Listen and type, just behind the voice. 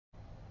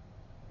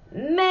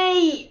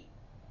Mate!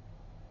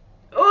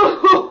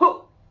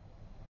 Oh!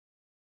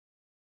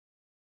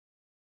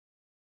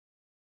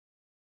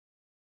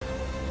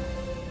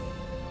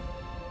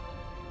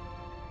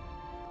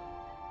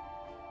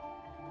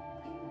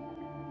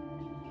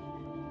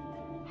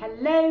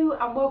 Hello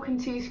and welcome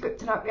to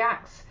Scriptonite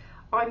Reacts.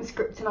 I'm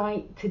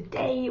Scriptonite.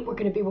 Today we're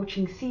going to be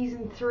watching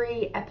Season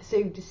 3,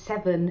 Episode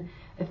 7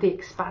 of The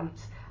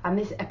Expanse. And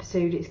this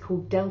episode is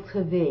called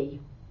Delta V,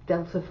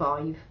 Delta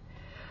 5.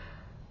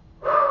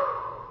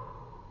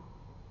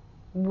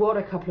 What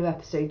a couple of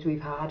episodes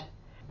we've had.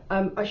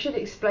 I should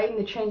explain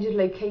the change of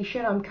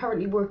location. I'm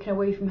currently working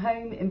away from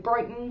home in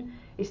Brighton.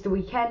 It's the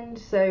weekend,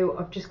 so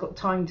I've just got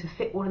time to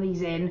fit one of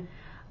these in.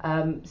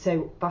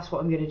 So that's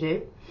what I'm going to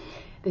do.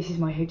 This is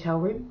my hotel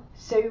room.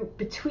 So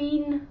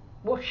between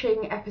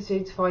watching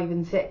episodes 5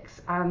 and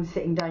 6 and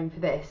sitting down for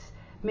this,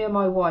 me and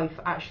my wife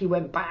actually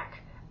went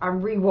back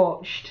and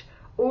rewatched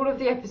all of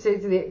the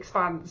episodes of The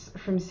Expanse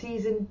from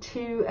Season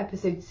 2,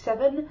 Episode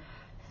 7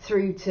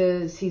 through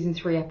to Season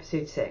 3,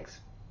 Episode 6.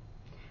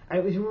 And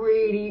it was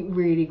really,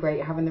 really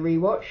great having the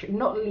rewatch,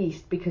 not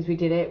least because we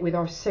did it with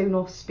our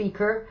Sonos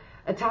speaker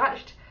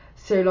attached.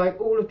 So like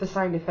all of the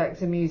sound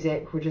effects and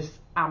music were just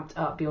amped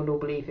up beyond all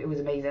belief. It was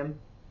amazing.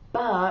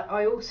 But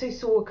I also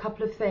saw a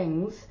couple of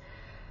things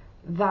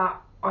that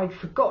I'd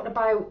forgotten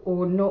about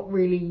or not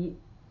really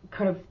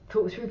kind of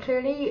thought through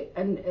clearly.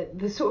 And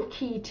the sort of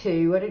key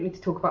two, I don't need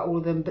to talk about all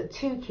of them, but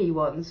two key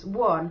ones.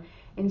 One,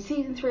 in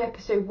Season 3,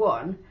 Episode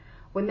 1,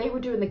 when they were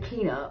doing the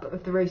cleanup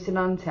of the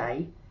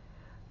Rocinante,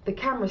 the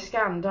camera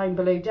scanned down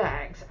below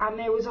decks and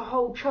there was a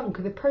whole chunk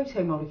of the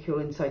proto-molecule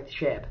inside the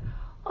ship.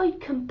 I'd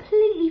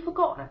completely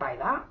forgotten about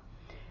that.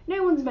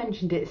 No one's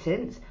mentioned it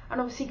since, and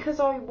obviously because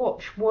I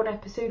watch one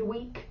episode a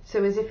week,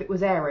 so as if it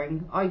was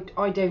airing,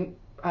 I don't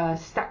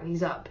stack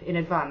these up in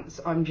advance.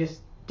 I'm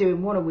just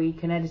doing one a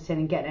week and editing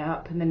and getting it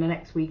up, and then the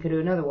next week I do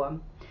another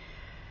one.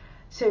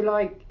 So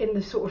like in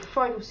the sort of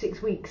 5 or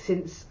 6 weeks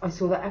since I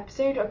saw that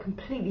episode, I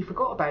completely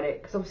forgot about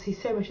it because obviously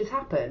so much has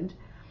happened.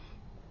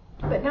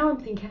 But now I'm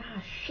thinking,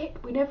 shit,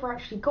 we never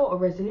actually got a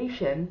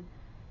resolution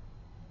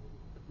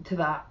to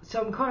that.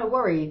 So I'm kind of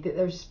worried that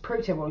there's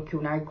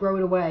proto-molecule now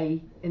growing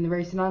away in the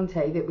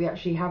Rocinante that we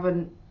actually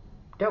haven't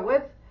dealt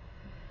with.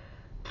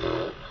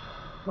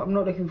 I'm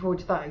not looking forward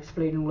to that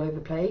exploding all over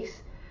the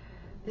place.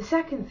 The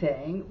second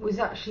thing was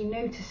actually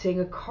noticing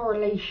a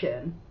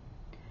correlation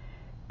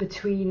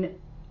between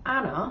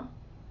Anna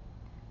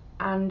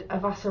and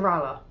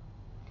Avasarala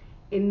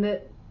in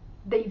that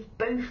they've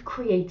both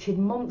created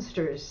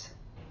monsters.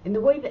 In the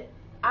way that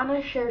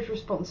Anna shares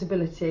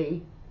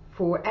responsibility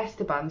for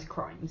Esteban's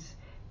crimes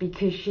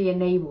because she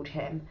enabled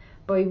him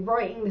by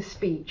writing the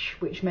speech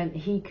which meant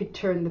he could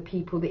turn the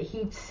people that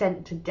he'd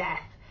sent to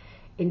death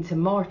into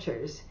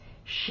martyrs.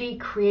 She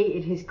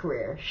created his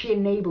career. She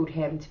enabled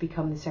him to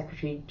become the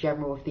Secretary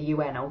General of the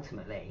UN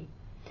ultimately.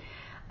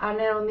 And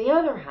then on the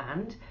other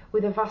hand,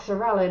 with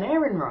Avasarala and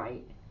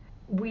Ehrenreich,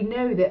 we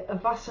know that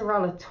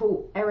Avasarala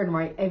taught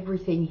Ehrenreich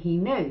everything he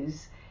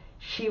knows.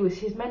 She was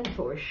his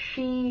mentor.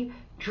 She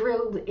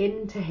drilled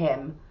into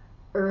him,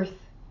 Earth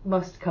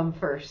must come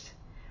first.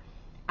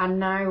 And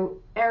now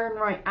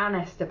Ehrenreich and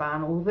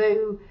Esteban,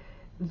 although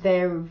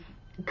they've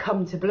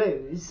come to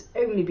blows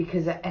only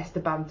because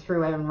Esteban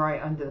threw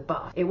Ehrenreich under the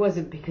bus, it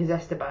wasn't because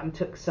Esteban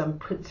took some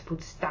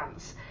principled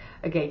stance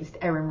against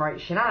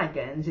Ehrenreich's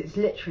shenanigans. It's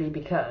literally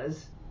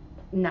because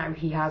now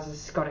he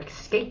has got a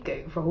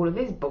scapegoat for all of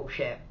his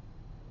bullshit.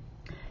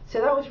 So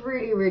that was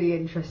really, really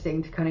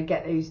interesting to kind of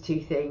get those two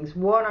things.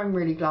 One, I'm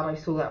really glad I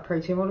saw that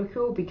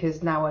proto-molecule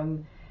because now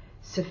I'm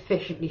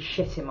sufficiently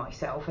shitting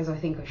myself, as I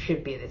think I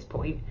should be at this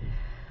point.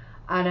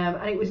 And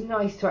it was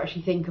nice to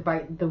actually think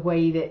about the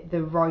way that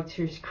the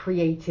writers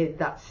created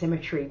that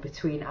symmetry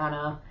between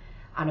Anna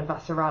and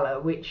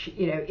Avasarala, which,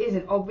 you know,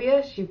 isn't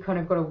obvious. You've kind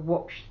of got to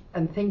watch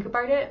and think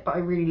about it, but I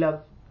really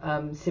love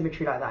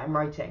symmetry like that in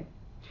writing.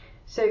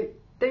 So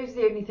those are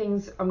the only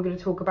things I'm going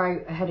to talk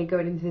about ahead of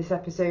going into this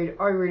episode.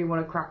 I really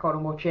want to crack on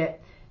and watch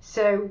it.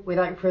 So,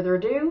 without further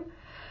ado,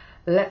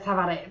 let's have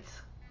at it.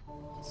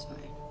 It's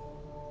fine.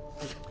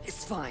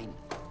 It's fine.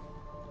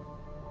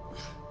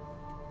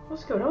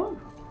 What's going on?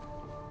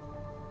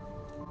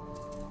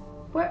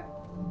 What?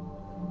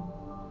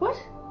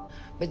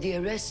 But the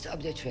arrest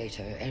of the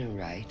traitor,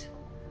 Ehrenreich,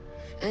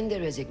 and the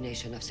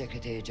resignation of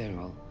Secretary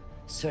General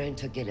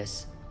Sorrento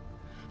Gillis,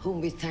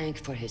 whom we thank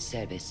for his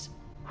service,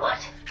 What?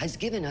 has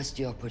given us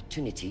the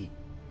opportunity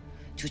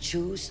to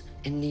choose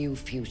a new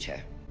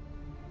future.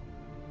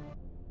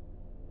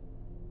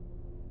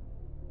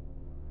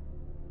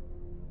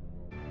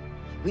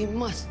 We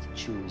must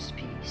choose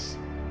peace.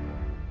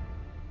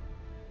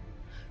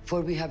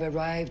 For we have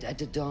arrived at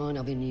the dawn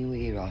of a new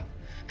era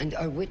and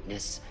are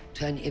witness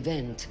to an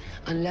event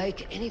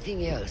unlike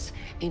anything else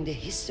in the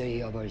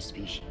history of our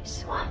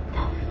species. What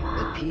the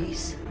fuck? The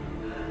peace,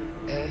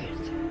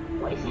 Earth,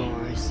 What is it?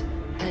 Mars,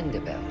 and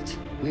the Belt.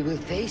 We will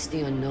face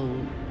the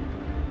unknown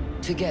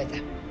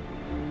together.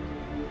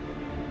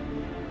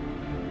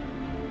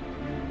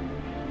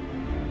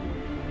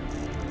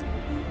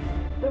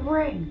 The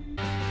ring.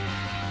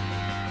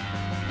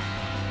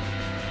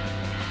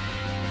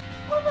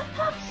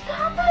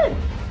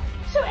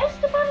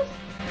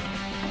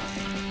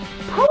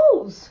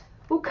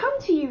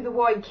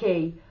 Y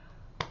key.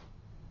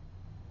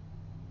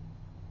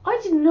 I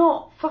did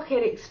not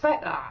fucking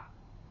expect that.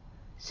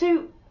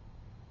 So,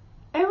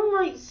 Aaron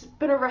Wright's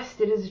been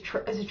arrested as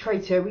a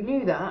traitor, we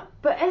knew that,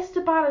 but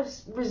Esteban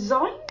has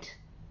resigned?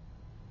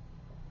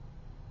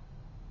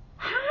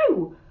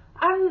 How?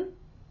 And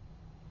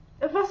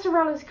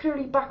Vasarella's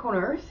clearly back on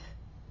Earth.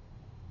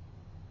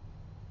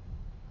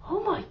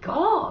 Oh my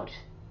god.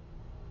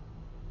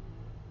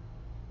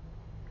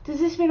 Does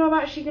this mean I'm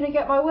actually going to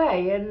get my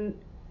way and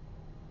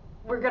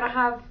we're going to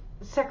have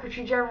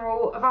Secretary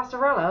General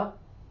Vasarella?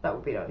 That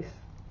would be nice.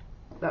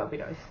 That would be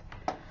nice.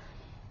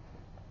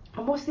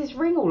 And what's this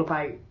ring all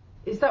about?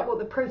 Is that what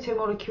the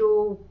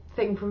proto-molecule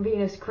thing from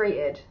Venus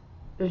created?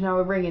 There's now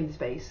a ring in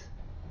space.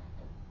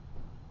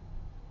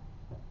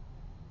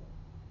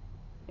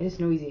 It's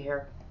noisy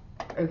here.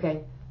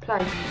 Okay,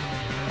 play.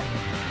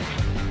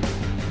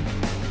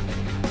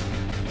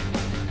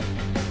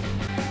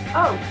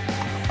 Oh!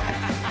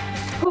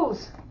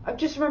 Pause. I've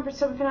just remembered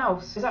something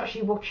else. I was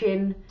actually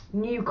watching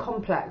New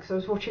Complex. I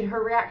was watching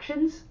her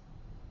reactions.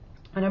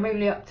 And I'm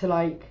only up to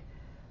like,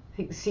 I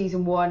think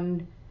season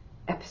 1,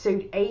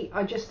 episode 8.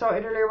 I just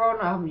started earlier on.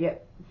 I haven't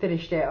yet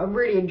finished it. I'm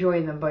really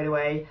enjoying them, by the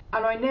way.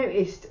 And I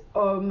noticed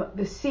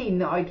the scene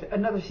that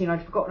another scene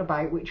I'd forgotten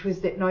about, which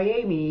was that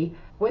Naomi,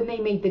 when they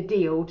made the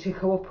deal to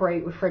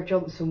cooperate with Fred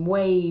Johnson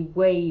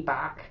way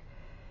back,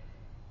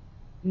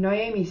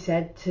 Naomi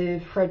said to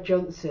Fred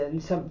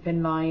Johnson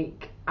something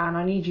like, and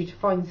I need you to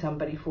find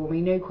somebody for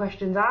me, no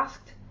questions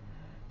asked.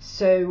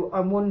 So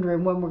I'm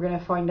wondering when we're going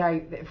to find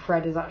out that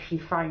Fred has actually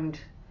found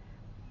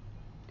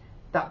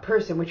that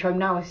person, which I'm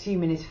now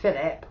assuming is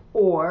Philip,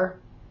 or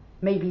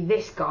maybe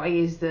this guy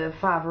is the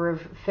father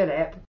of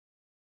Philip.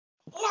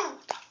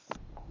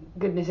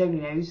 Goodness only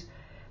knows.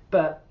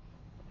 But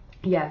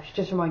yeah, she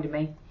just reminded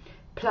me.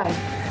 Play.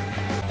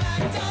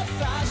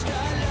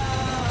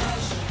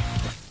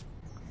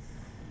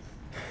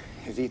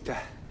 Evita,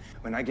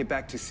 when I get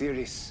back to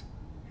Ceres,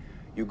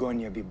 you're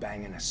going to be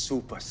banging a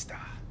superstar.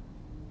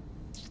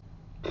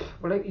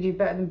 Well, I hope you do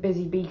better than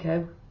Busy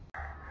Biko.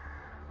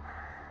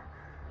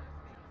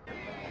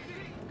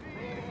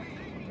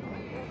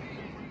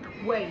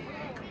 Wait.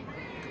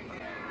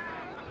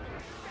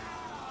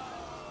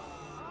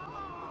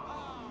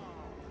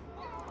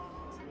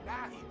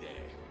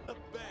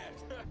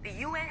 The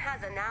UN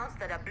has announced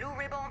that a Blue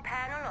Ribbon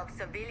panel of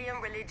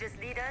civilian religious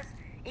leaders,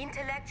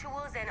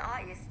 intellectuals, and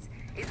artists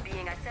is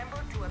being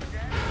assembled to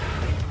observe.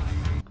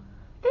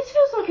 This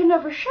feels like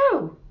another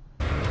show.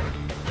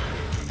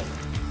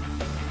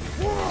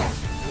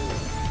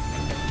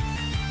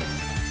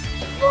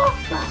 What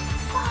the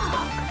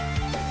fuck?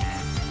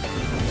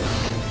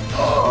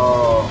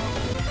 Oh.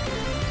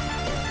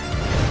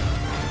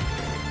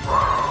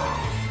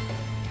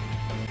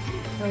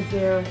 Oh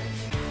dear.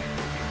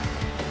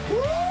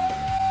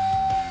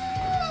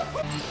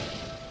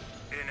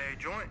 In a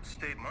joint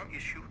statement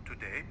issued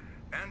today,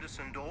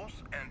 Anderson Dawes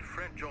and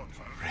Fred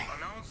Johnson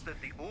announced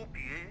that the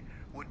OPA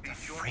would be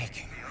joining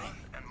the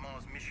Earth and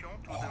Mars mission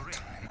to the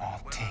ring. All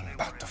thing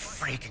about the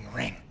freaking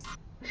ring.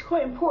 It's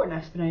quite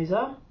important,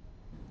 Espinosa.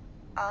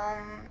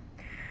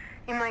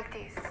 You like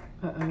these?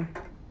 Uh-oh.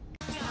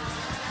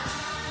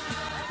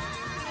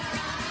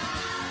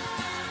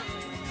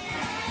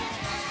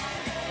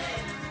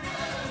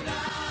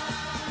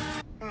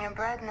 And your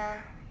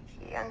brother,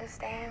 he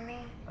understand me?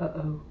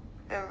 Uh-oh.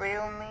 The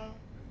real me?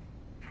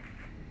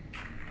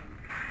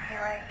 He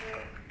right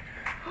here.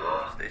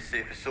 Stay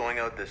safe for sawing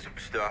out there,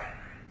 superstar.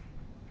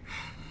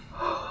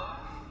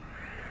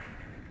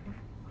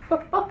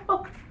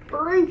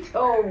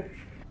 Brutal.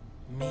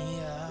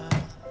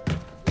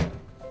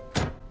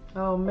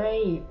 Oh,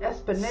 mate,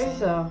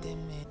 Espinosa.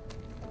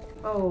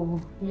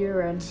 Oh,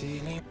 urine.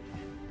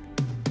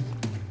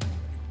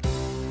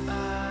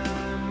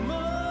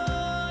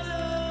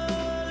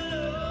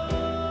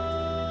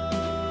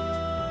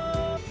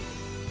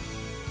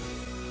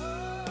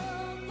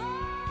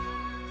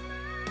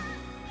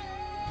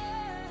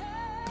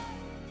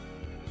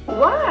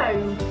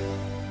 Wow.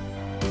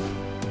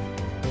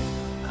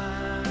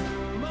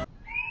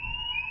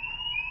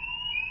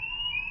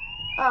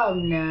 Oh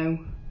no.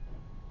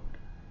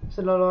 It's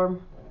an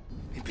alarm.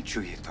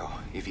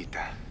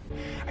 Evita.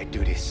 I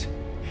do this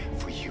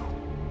for you.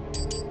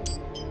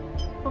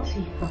 What's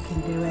he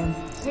fucking doing?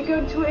 Is he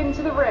going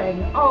into the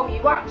ring? Oh,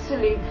 you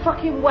absolute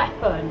fucking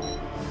weapon.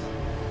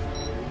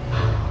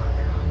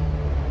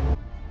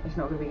 It's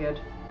not gonna be good.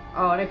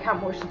 Oh, and I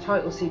can't watch the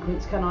title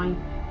sequence, can I?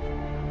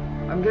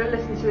 I'm gonna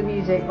listen to the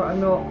music, but I'm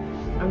not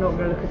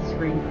gonna look at the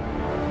screen.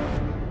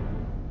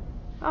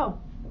 Oh.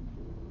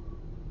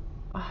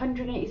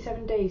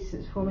 187 days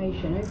since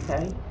formation,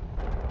 okay.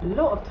 A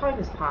lot of time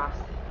has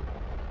passed.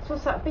 So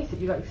what's that,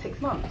 basically like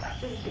 6 months?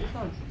 6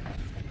 months.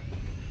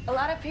 A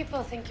lot of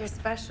people think you're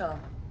special.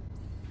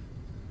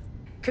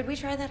 Could we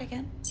try that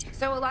again?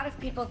 So a lot of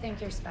people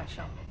think you're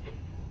special.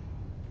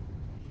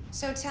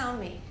 So tell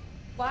me,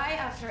 why,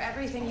 after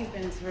everything you've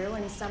been through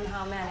and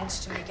somehow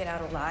managed to make it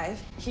out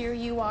alive, here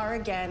you are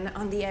again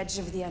on the edge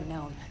of the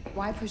unknown?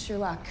 Why push your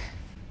luck?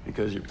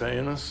 Because you're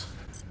paying us?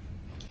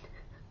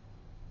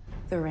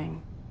 the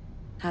ring.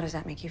 How does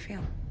that make you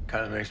feel?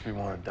 Kind of makes me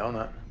want a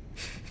donut.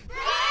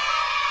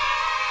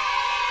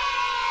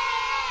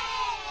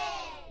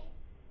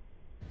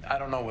 I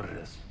don't know what it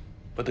is,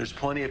 but there's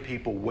plenty of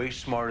people way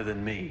smarter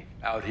than me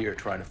out here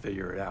trying to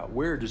figure it out.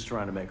 We're just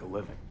trying to make a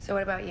living. So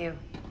what about you?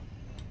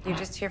 You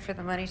just here for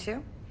the money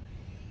too?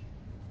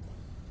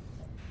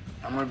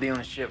 I'm gonna be on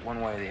the ship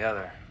one way or the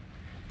other.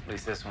 At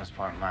least this one's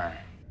part of mine.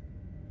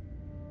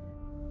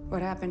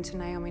 What happened to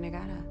Naomi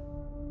Nagata?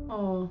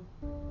 Oh.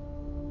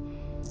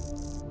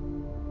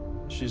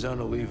 She's on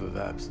a leave of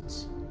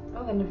absence.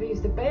 Oh, then they've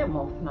used the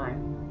Behemoth now.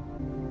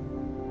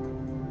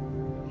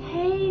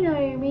 Hey,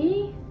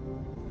 Naomi.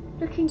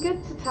 Looking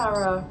good to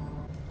Tara.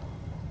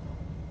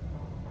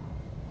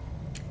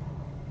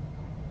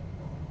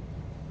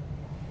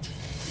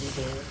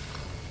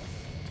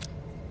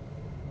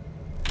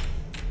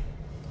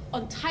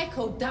 On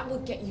Tycho, that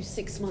would get you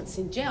 6 months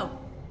in jail.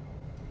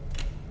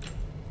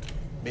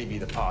 Maybe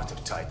the part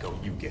of Tycho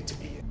you get to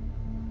be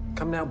in.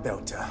 Come now,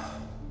 Belter.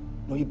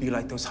 No, you be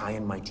like those high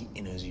and mighty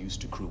inners you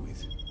used to crew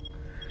with.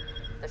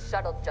 The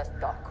shuttle just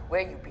docked.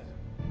 Where you be?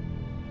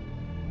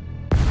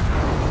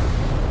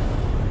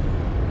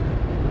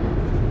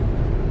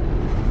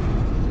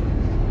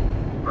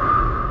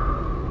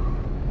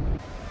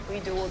 We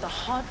do all the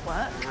hard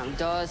work. Now,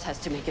 Dawes has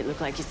to make it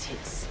look like it's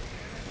his.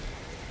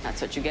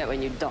 That's what you get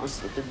when you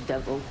dance with the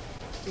devil.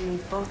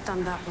 We've both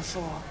done that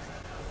before.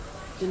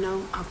 You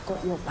know, I've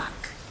got your back.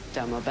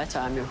 Damn, I better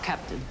I'm your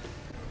captain.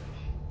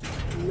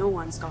 No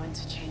one's going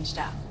to change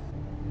that.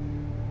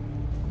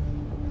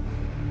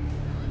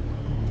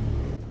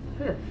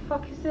 Who the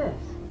fuck is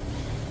this?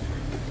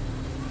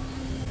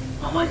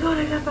 Oh my god,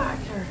 I love that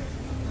actor.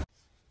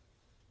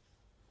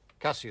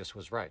 Cassius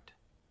was right.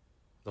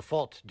 The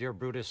fault, dear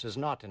Brutus, is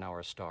not in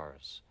our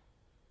stars,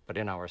 but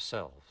in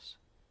ourselves.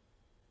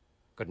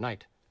 Good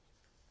night,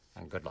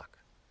 and good luck.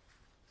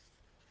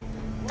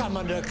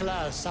 Commander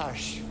Klaus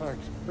Ashford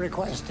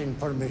requesting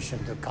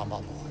permission to come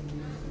aboard.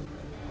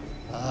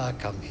 Ah,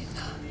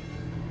 Camina.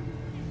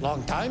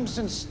 Long time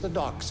since the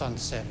docks on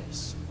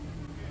Ceres.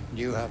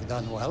 You have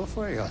done well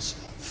for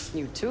yourself.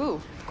 You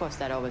too. Of course,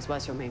 that always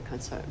was your main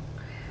concern.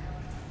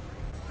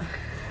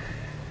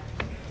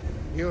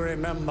 You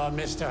remember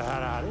Mr.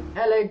 Harari?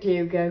 Hello,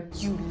 Hugo.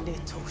 You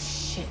little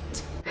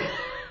shit.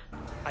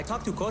 I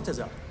talked to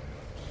Cortazar.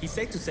 He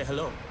said to say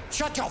hello.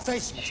 Shut your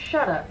face, mister.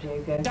 Shut up,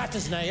 Hugo. That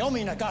is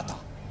Naomi Nagata,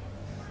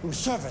 whose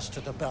service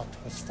to the belt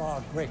was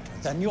far greater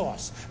than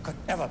yours could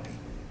ever be.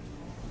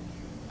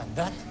 And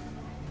that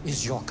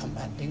is your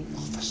commanding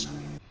officer.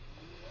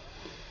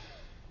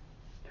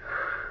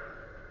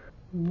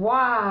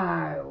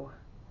 Wow.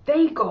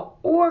 They got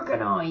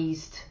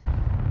organised.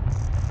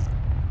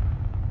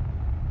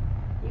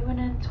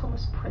 UNN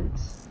Thomas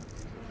Prince.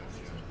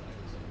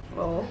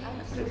 Oh,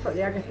 looks like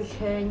the Agatha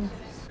King.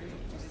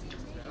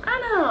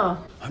 Anna!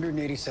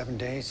 187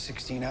 days,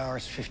 16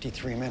 hours,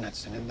 53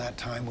 minutes. And in that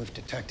time, we've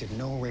detected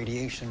no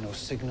radiation, no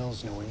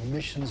signals, no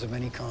emissions of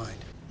any kind.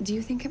 Do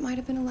you think it might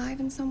have been alive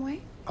in some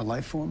way? A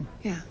life form?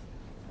 Yeah.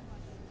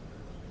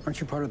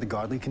 Aren't you part of the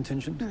godly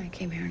contingent? No, I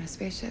came here in a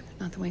spaceship,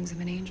 not the wings of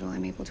an angel.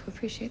 I'm able to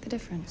appreciate the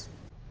difference.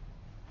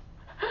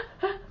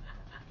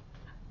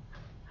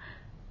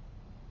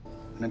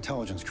 An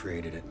intelligence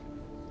created it.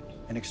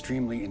 An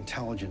extremely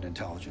intelligent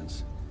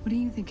intelligence. What do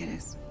you think it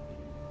is?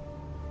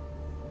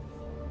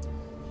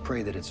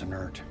 Pray that it's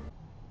inert.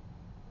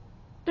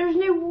 There's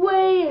no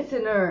way it's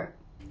inert.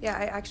 Yeah,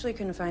 I actually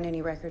couldn't find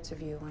any records of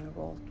you on the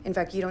roll. In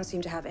fact, you don't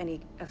seem to have any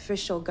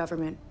official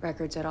government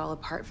records at all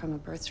apart from a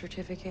birth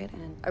certificate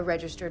and a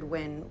registered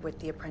win with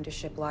the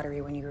apprenticeship lottery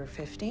when you were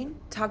 15.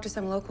 Talked to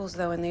some locals,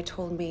 though, and they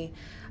told me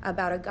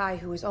about a guy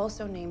who was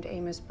also named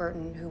Amos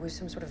Burton, who was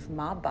some sort of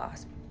mob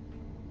boss.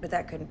 But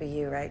that couldn't be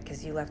you, right?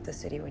 Because you left the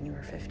city when you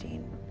were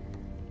 15.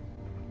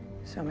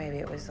 So maybe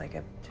it was like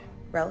a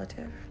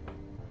relative.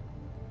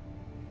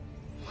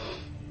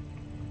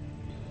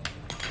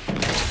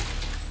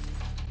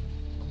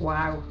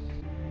 Wow.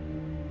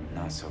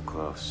 Not so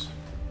close.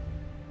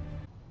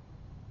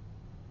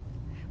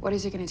 What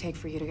is it going to take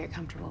for you to get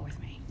comfortable with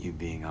me? You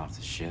being off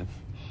the ship?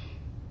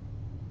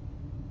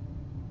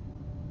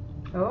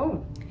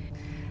 Oh.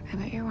 I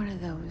bet you're one of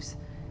those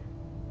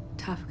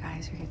tough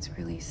guys who gets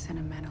really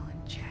sentimental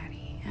and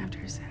chatty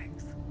after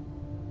sex.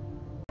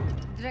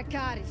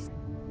 Dracarys.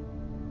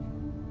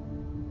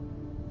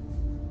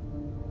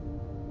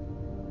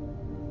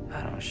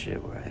 I don't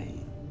shit where I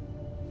eat.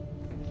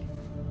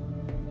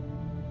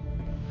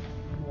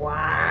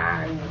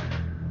 Wow.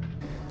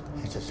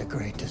 It is the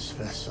greatest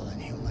vessel in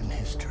human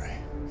history,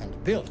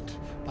 and built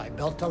by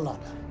Beltalowda.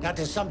 That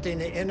is something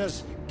the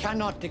Inners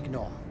cannot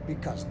ignore,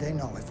 because they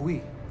know if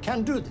we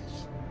can do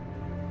this,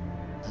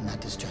 then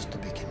that is just the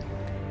beginning.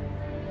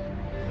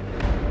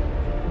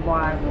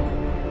 Wow.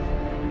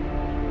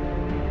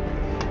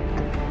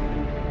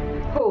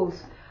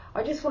 Pause.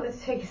 I just wanted to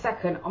take a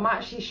second. I'm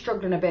actually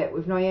struggling a bit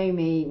with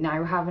Naomi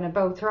now having a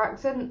Belter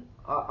accent.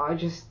 I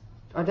just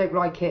I don't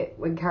like it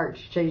when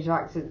characters change their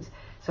accents.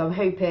 So I'm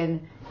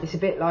hoping it's a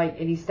bit like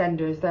in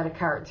EastEnders, they had a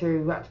character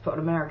who had to put an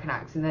American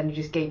accent, and then he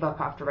just gave up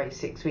after about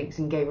 6 weeks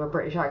and gave her a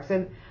British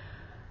accent.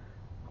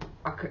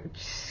 I could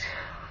just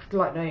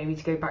like Naomi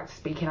to go back to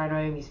speaking how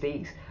Naomi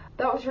speaks.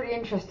 That was really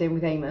interesting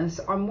with Amos.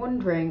 I'm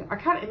wondering, I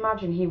can't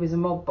imagine he was a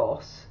mob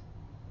boss.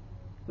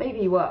 Maybe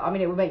he was. I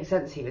mean, it would make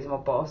sense he was a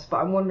mob boss, but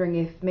I'm wondering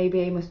if maybe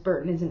Amos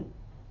Burton isn't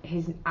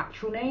his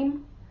actual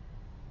name.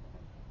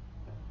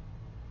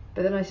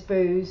 But then I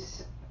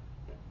suppose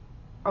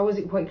I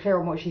wasn't quite clear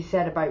on what she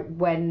said about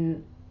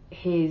when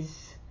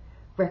his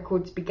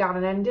records began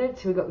and ended.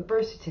 So we got the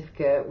birth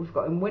certificate, we've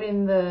got him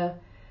winning that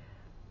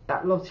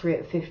lottery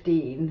at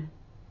 15.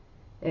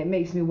 It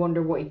makes me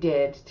wonder what he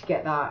did to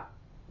get that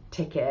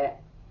ticket.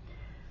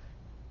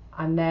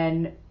 And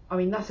then, I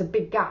mean, that's a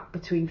big gap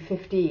between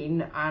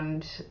 15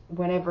 and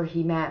whenever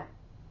he met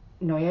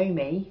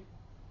Naomi.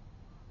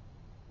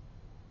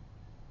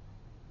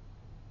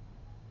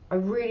 I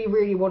really,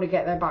 really want to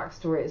get their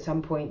backstory at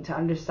some point to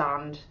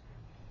understand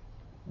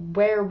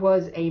where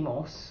was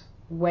Amos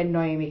when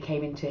Naomi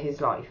came into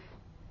his life.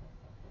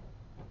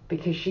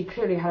 Because she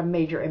clearly had a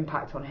major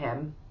impact on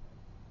him.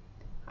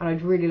 And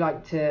I'd really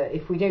like to,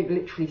 if we don't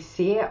literally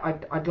see it,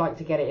 I'd like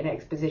to get it in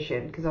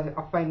exposition, because I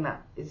find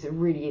that it's a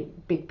really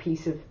big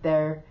piece of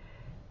their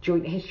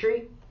joint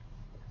history.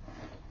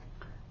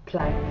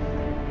 Play.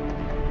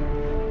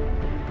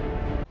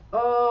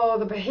 Oh,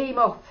 the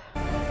behemoth.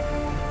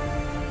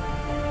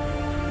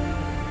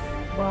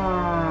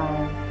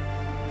 Wow.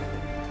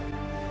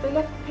 They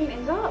left the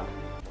paintings up.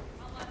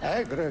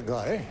 Hey,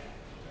 Gregory.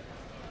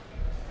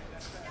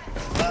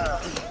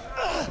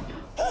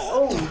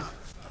 Oh.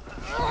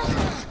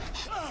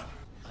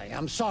 I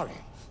am sorry.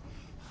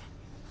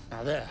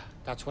 Now there,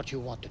 that's what you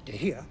wanted to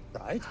hear,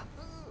 right?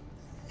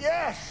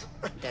 Yes!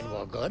 Then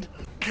we're good.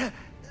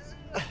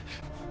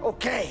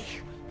 Okay,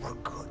 we're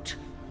good.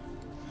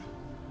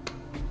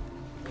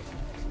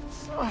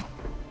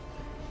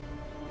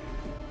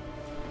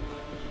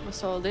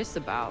 What's all this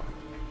about?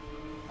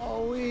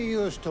 Oh, we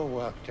used to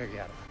work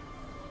together.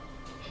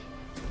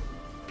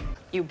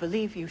 You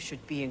believe you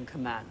should be in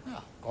command? Yeah,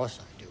 of course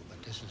I do,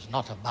 but this is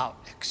not about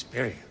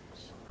experience.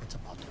 It's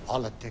about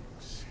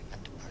politics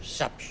and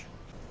perception.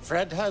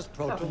 Fred has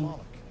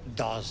proto-molecule,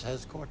 Dawes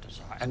has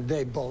cortisol, and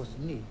they both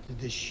need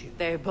this shit.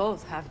 They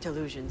both have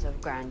delusions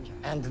of grandeur.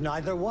 And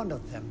neither one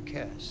of them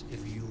cares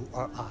if you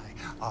or I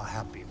are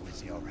happy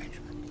with the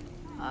arrangement.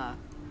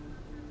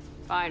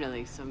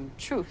 Finally, some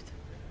truth.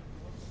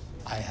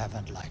 I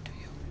haven't lied to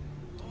you.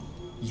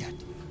 Yet.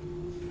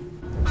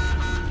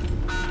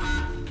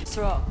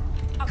 Sir,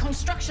 our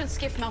construction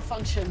skiff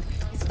malfunctioned.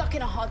 It's stuck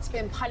in a hard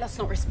spin. Pilot's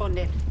not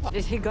responding.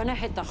 Is he gonna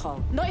hit the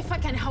hull? Not if I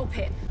can help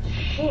it.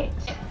 Shit.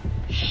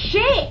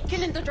 Shit!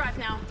 Get in the drive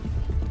now.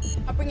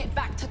 I'll bring it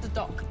back to the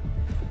dock.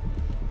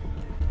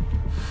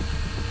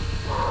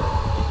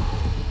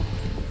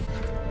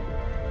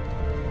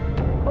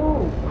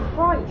 Oh,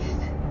 Christ.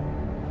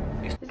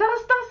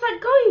 That's that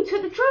guy who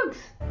took the drugs.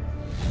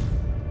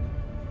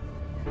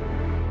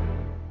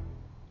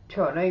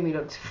 Naomi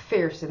looks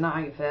fierce in that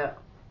outfit.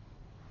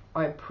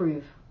 I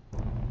approve.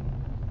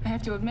 I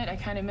have to admit, I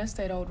kind of miss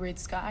that old red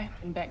sky.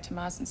 Been back to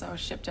Mars since I was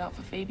shipped out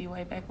for Phoebe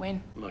way back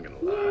when. I'm not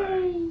gonna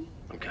lie.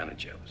 I'm kind of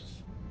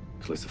jealous.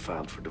 Calista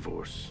filed for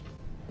divorce.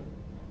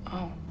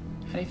 Oh,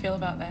 how do you feel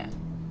about that?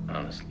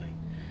 Honestly,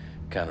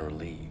 kind of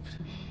relieved.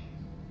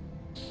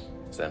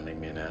 Does that make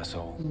me an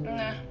asshole?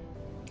 Nah.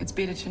 It's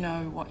better to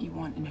know what you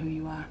want and who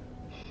you are.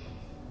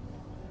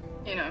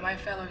 You know, my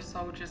fellow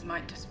soldiers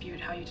might dispute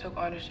how you took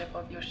ownership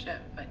of your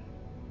ship, but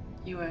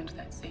you earned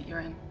that seat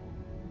you're in.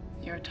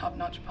 You're a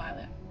top-notch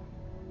pilot.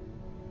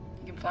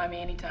 You can fly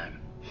me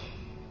anytime.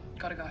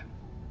 Gotta go.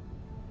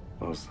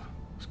 Well, it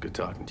was good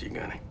talking to you,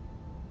 Gunny.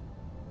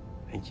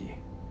 Thank you.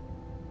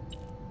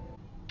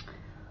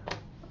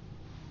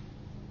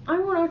 I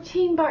want our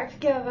team back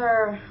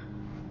together.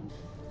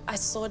 I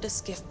saw the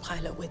skiff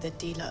pilot with a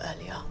dealer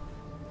earlier.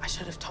 I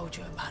should have told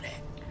you about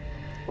it.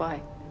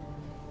 Why?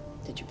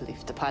 Did you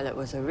believe the pilot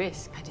was a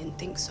risk? I didn't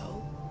think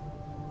so.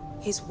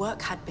 His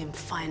work had been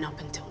fine up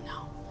until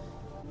now.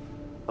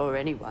 Or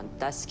anyone.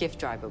 That skiff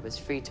driver was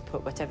free to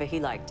put whatever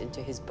he liked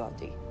into his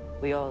body.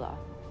 We all are.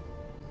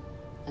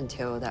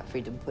 Until that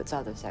freedom puts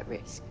others at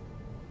risk.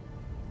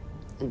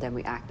 And then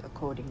we act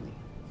accordingly.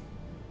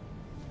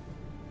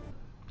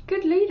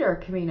 Good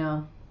leader,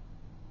 Kamina.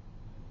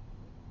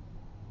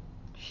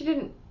 She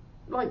didn't,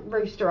 like,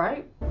 roast her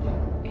out.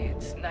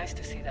 It's nice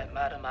to see that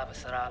Madame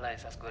Avasarala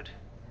is as good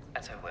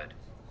as her word.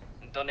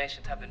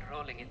 Donations have been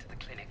rolling into the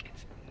clinic.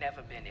 It's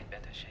never been in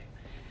better shape.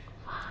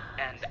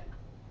 And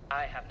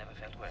I have never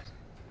felt worse.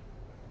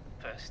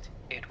 First,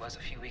 it was a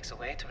few weeks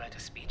away to write a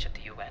speech at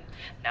the UN.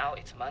 Now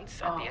it's months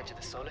at the edge of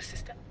the solar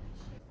system.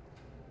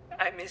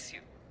 I miss you.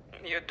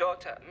 Your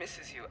daughter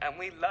misses you, and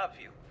we love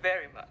you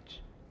very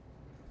much.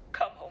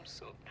 Come home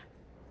soon.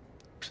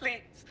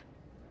 Please.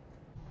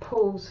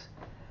 Pause.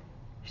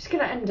 She's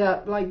gonna end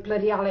up like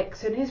bloody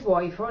Alex and his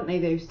wife, aren't they,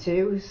 those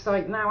two? It's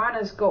like now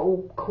Anna's got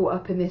all caught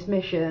up in this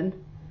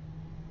mission.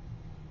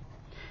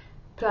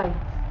 Play.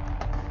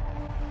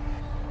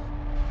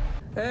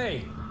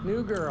 Hey,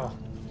 new girl.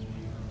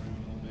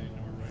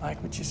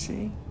 Like what you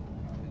see?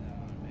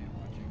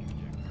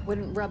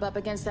 Wouldn't rub up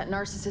against that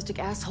narcissistic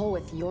asshole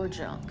with your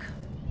junk.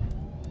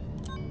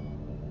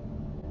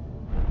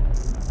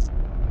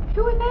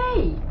 Who are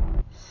they?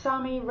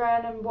 Sammy,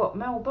 Ren, and what,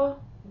 Melba?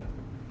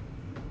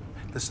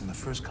 Listen, the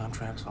first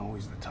contract's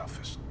always the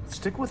toughest.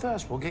 Stick with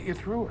us. We'll get you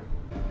through it.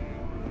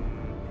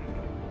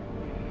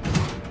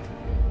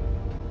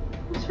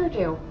 What's her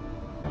deal?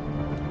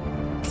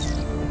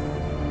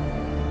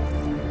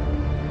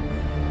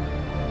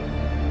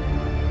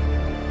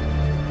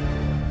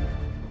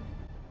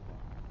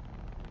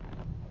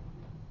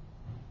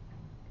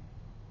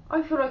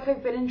 I feel like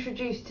I've been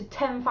introduced to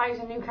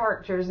 10,000 new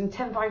characters and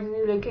 10,000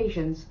 new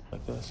locations.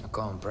 Like this. I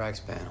call them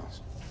Prax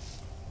panels.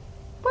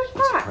 Where's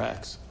Prax?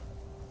 Prax?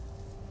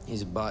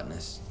 He's a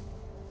botanist.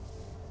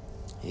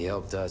 He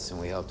helped us and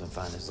we helped him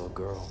find his little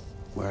girl.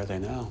 Where are they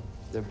now?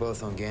 They're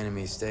both on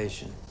Ganymede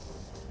Station.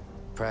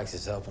 Prax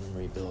is helping him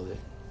rebuild it.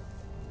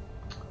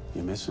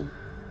 You miss him?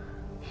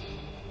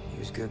 He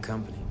was good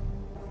company.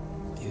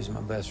 He was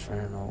my best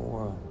friend in the whole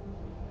world.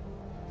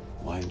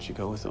 Why didn't you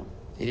go with him?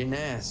 He didn't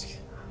ask.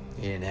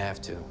 He didn't have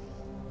to.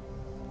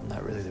 I'm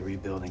not really the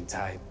rebuilding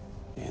type.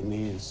 In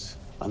these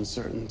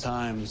uncertain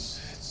times,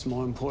 it's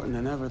more important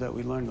than ever that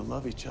we learn to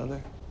love each other.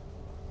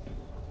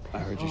 I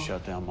heard you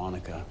shut down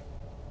Monica.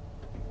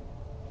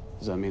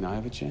 Does that mean I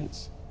have a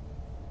chance?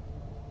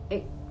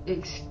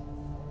 Excuse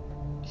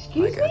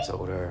like me? I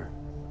told her,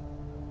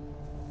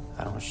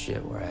 I don't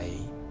shit where I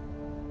eat.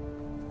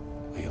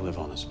 Well, you live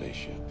on a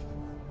spaceship.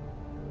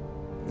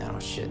 And I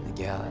don't shit in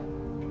the galley.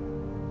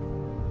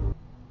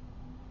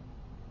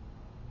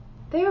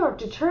 They are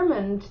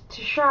determined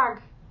to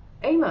shag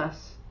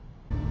Amos.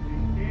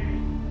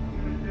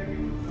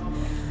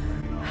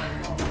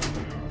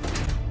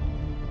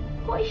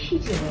 What is she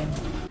doing?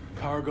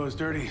 Power goes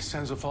dirty,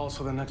 sends a false,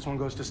 so the next one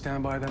goes to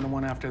standby, then the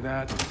one after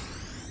that.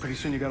 Pretty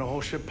soon you got a whole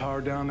ship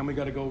powered down, then we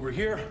gotta go over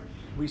here,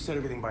 reset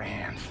everything by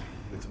hand.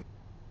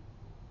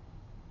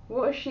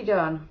 What has she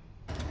done?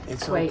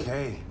 It's Wait.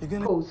 okay. You're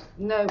gonna... Pause.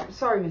 No,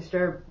 sorry,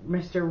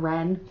 Mr.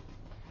 Wren.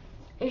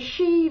 Is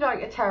she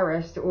like a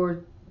terrorist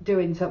or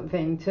doing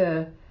something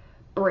to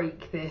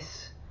break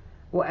this,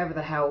 whatever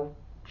the hell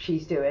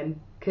she's doing?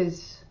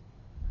 Because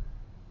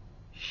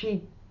she's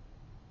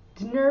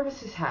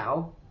nervous as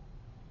hell.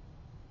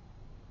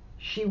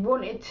 She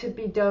wanted to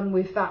be done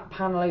with that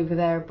panel over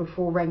there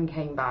before Ren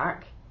came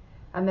back.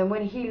 And then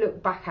when he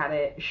looked back at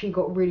it, she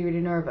got really,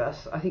 really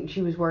nervous. I think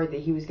she was worried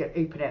that he was going to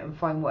open it and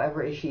find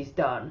whatever it is she's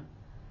done.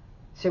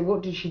 So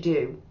what did she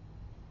do?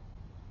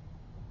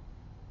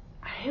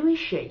 Who is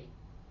she?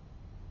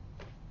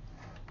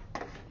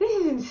 This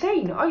is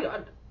insane.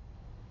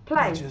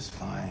 Play. You're just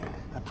fine.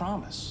 I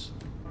promise.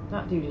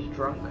 That dude is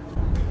drunk.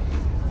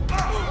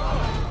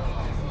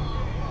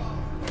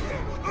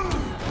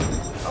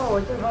 Oh,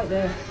 I don't like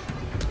this.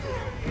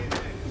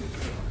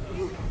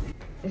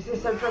 Is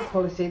this their drug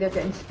policy? They're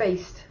getting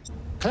spaced.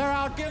 Clear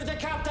out, give the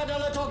captain a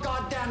little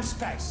goddamn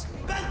space.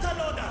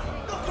 Barcelona,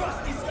 don't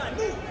cross this line.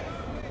 Move.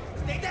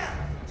 Stay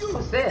there. You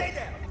What's this? stay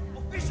there.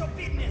 Official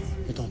business.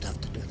 You don't have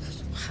to do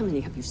this. How many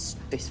have you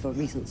spaced for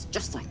reasons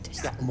just like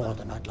this? Yeah, more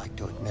than I'd like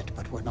to admit,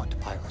 but we're not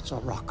pirates or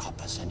rock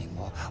hoppers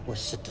anymore. We're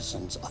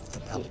citizens of the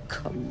belt. Oh,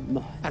 come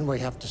on. And we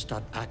have to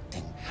start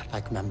acting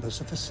like members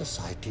of a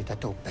society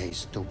that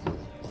obeys the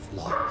rule of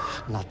law,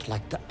 not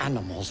like the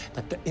animals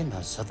that the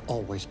Inners have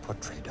always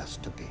portrayed us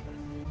to be.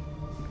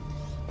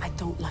 I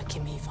don't like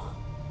him either.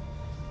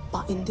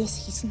 But in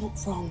this, he's not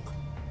wrong.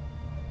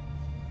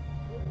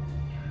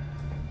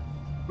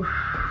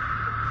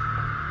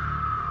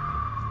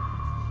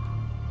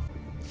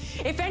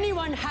 If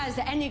anyone has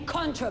any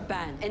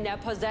contraband in their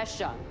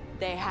possession,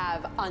 they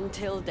have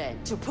until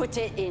then to put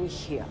it in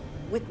here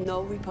with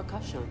no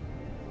repercussion.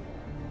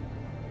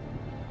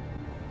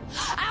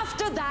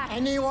 After that...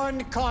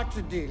 Anyone caught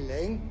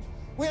dealing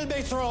will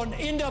be thrown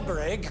in the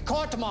brig,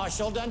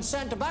 court-martialed, and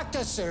sent back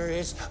to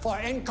Sirius for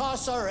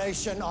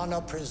incarceration on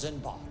a prison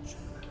barge.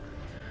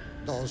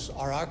 Those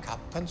are our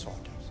captain's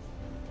orders.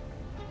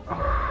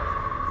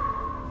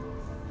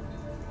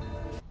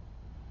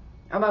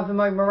 I'm having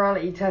my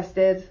morality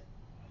tested.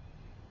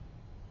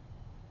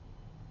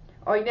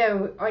 I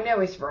know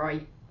it's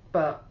right,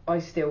 but I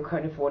still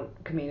kind of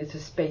want Camila to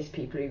space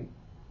people who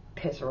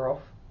piss her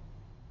off.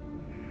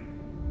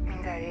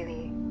 Means I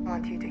really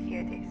want you to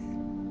hear this.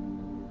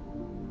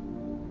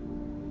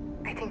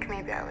 I think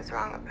maybe I was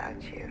wrong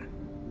about you.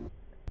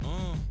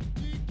 Now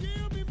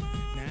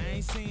I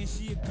ain't saying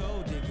she a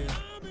gold digger,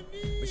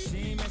 but she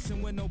ain't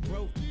messing with no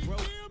broke.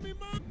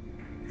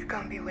 It's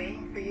gonna be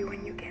waiting for you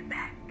when you get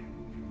back.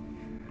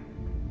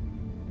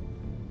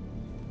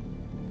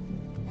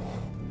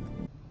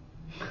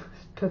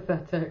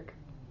 Pathetic.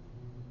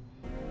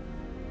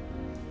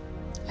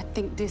 I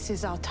think this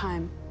is our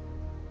time.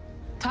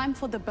 Time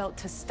for the belt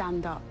to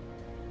stand up.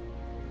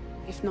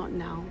 If not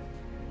now,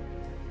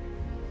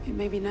 it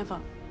may be never.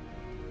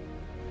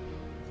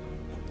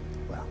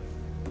 Well,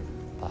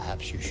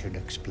 perhaps you should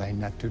explain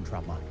that to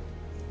Drummond.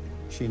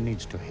 She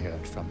needs to hear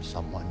it from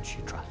someone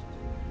she trusts.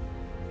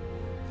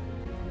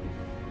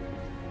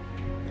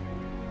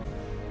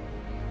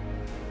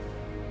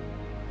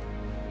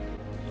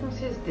 was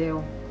his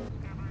deal?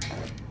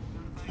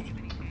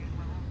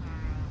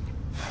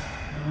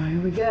 Oh,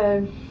 here we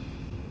go.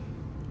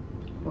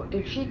 What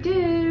did she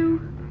do?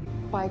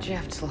 Why'd you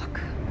have to look?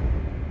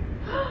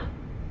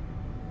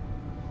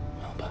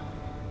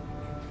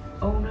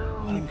 Oh no.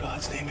 What in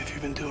God's name have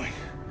you been doing?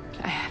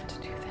 I have to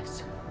do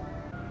this.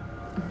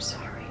 I'm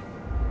sorry.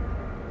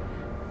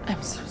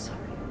 I'm so sorry.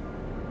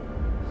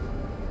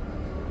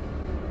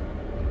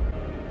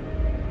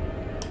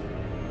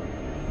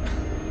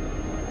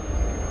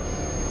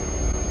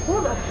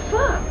 What the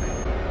fuck?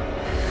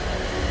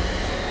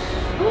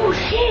 Oh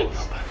shit!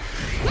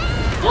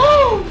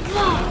 Oh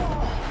fuck!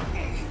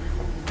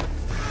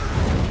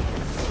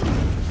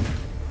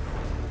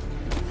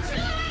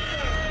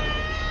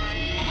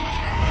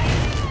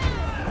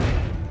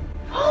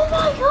 Oh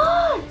my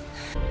god!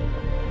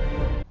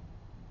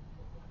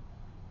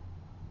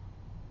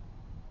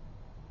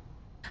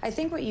 I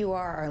think what you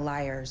are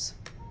liars.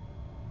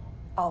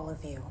 All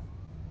of you.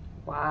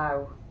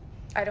 Wow.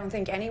 I don't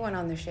think anyone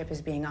on the ship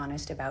is being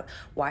honest about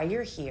why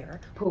you're here.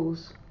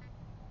 Pause.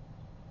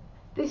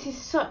 This is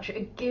such a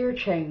gear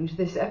change,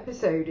 this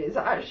episode. It's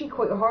actually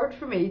quite hard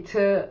for me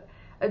to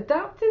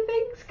adapt to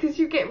things, because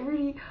you get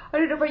really, I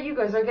don't know about you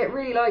guys, I get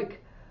really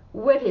like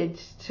wedded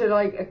to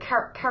like a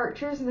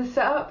characters and the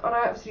setup, and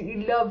I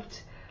absolutely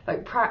loved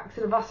like Prax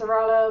and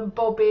Vassarala and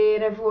Bobby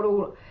and everyone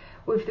all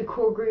with the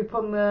core group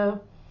on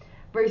the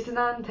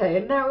Rocinante,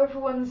 and now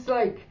everyone's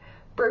like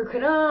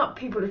broken up,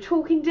 people are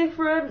talking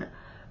different,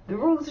 the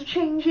rules are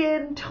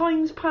changing,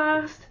 time's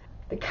passed,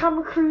 the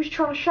camera crew's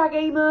trying to shag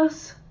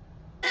Amos.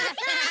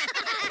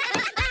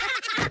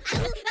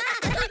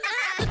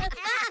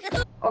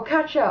 I'll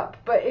catch up,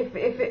 but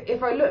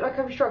if I look like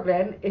I'm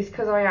struggling, it's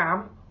because I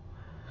am.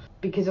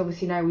 Because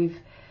obviously now we've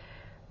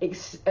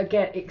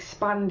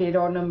expanded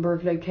our number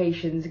of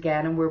locations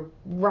again, and we're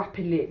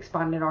rapidly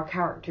expanding our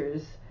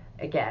characters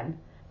again,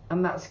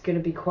 and that's going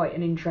to be quite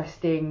an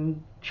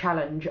interesting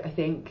challenge, I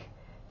think,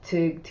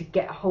 to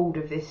get hold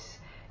of this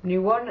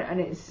new one.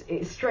 And it's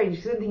strange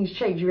because when things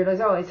change, you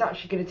realise, oh, it's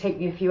actually going to take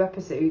me a few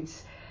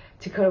episodes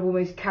to kind of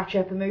almost catch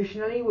up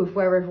emotionally with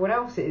where everyone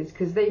else is,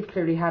 because they've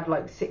clearly had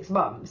like 6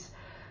 months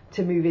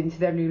to move into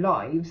their new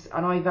lives,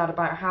 and I've had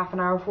about half an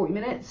hour, 40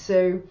 minutes.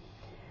 So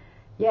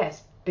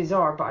yes,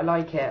 bizarre, but I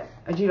like it.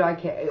 I do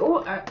like it.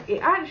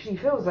 It actually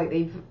feels like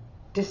they've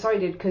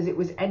decided, because it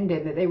was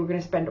ending, that they were going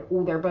to spend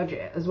all their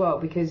budget as well,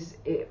 because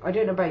I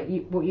don't know about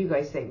you, what you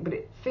guys think, but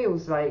it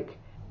feels like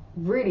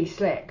really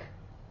slick.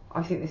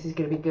 I think this is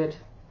going to be good.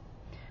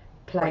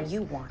 Play. What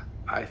you want.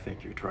 I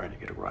think you're trying to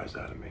get a rise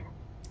out of me.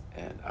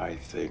 And I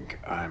think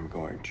I'm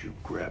going to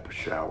grab a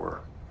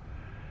shower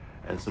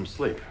and some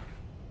sleep.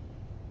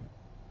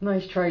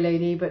 Nice try,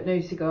 lady, but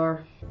no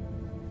cigar.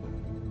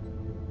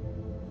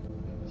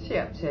 What's she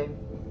up to?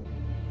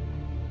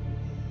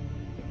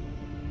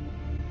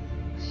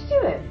 What's she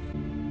doing?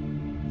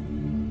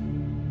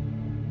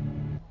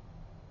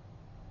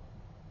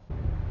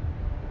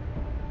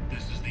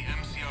 This is the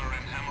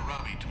MCRM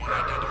Hammurabi to an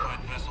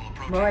identified vessel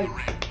approaching Right. the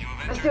ring. You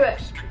have Let's entered do it.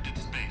 restricted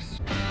space.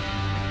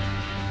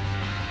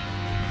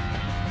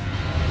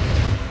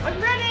 I'm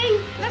ready!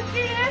 Let's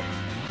do this!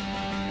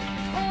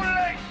 Too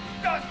late,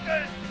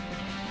 Dustin!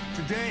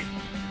 Today,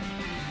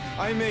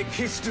 I make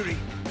history.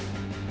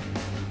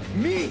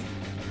 Me,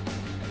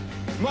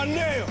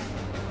 Maneo,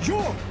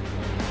 yo,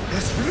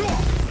 explore!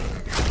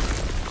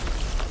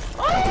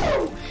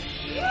 Oh,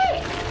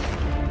 shit!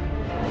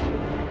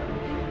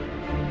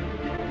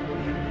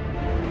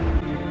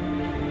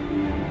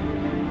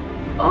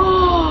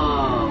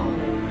 Oh,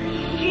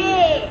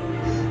 shit!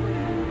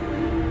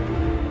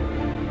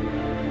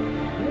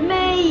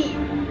 Mate!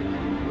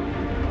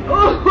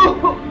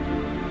 Oh!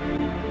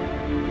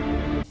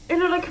 It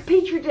looked like a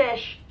petri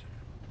dish.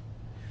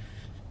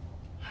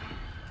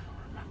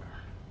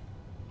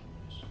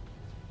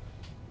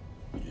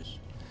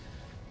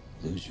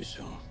 Lose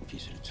yourself a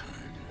piece at a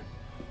time.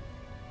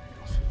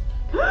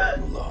 You don't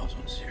feel no laws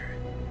on Syria.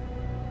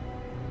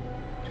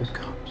 Just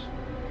cops.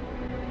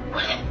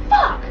 What the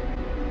fuck?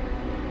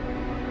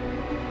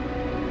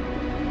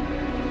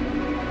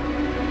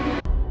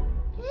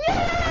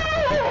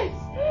 Yes!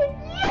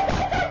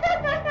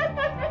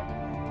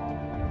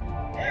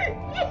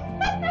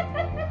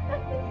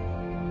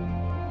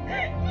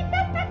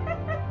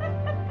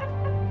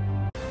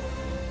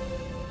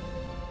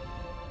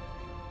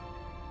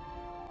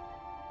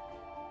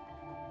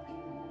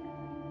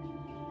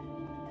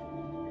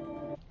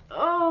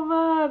 Oh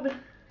man.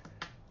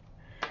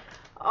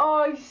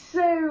 Oh, he's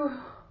so.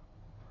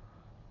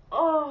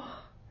 Oh.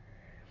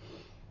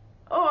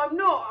 Oh, I'm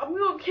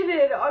not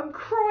kidding. I'm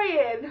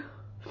crying.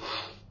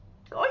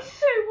 I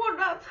so want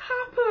that to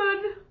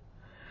happen.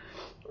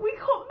 We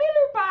got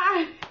Miller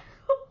back.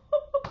 Oh,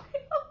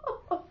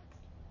 God.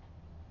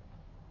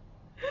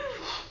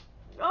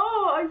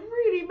 Oh, I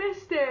really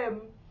missed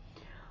him.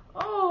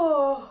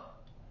 Oh.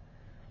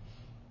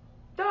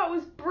 That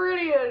was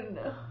brilliant.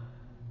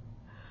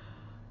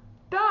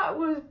 That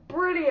was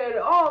brilliant.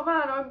 Oh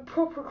man, I'm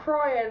proper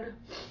crying.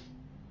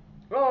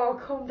 Oh,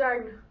 calm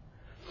down.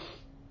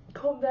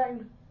 Calm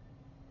down.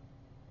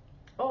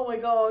 Oh my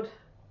god.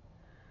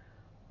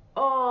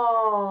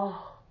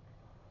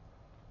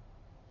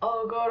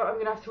 Oh god, I'm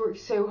gonna have to work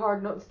so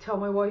hard not to tell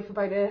my wife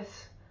about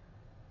this.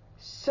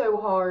 So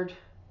hard.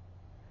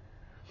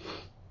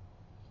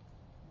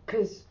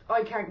 Because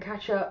I can't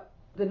catch up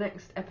the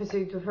next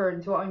episodes with her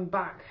until I'm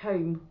back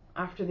home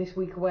after this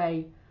week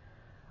away.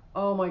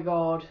 Oh my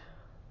god.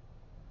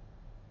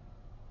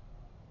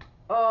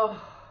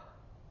 Oh,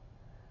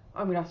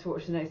 I'm gonna have to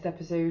watch the next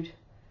episode.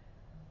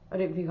 I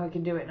don't think I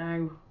can do it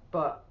now,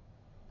 but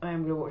I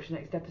am gonna watch the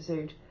next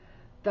episode.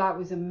 That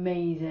was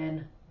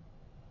amazing.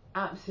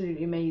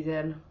 Absolutely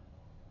amazing.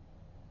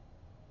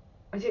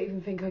 I don't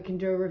even think I can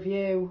do a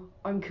review.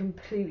 I'm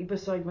completely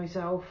beside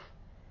myself.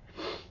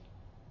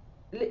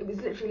 It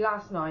was literally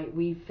last night.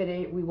 We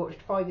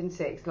watched 5 and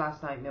 6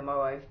 last night, me and my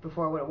wife,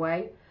 before I went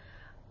away,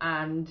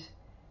 and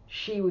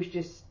she was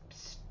just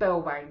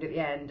spellbound at the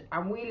end,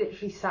 and we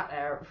literally sat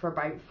there for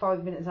about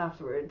 5 minutes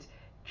afterwards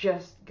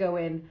just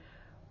going,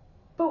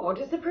 but what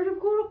does the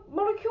protomolecule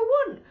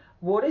want?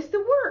 What is the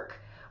work?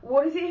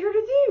 What is it here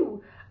to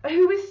do?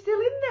 Who is still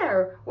in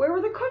there? Where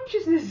are the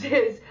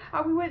consciousnesses?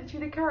 And we went through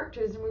the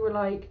characters and we were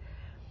like,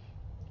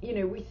 you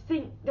know, we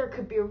think there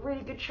could be a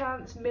really good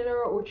chance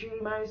Miller or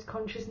Julie Mao's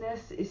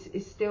consciousness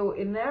is still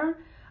in there.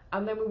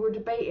 And then we were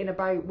debating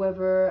about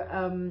whether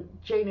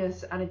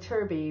Janus and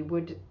Iturbi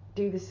would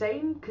do the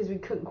same, because we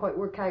couldn't quite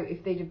work out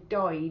if they'd have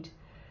died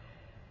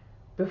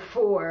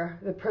before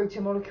the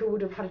protomolecule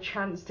would have had a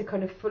chance to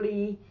kind of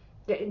fully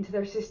get into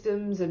their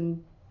systems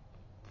and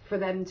for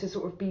them to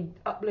sort of be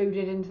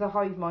uploaded into the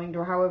hive mind,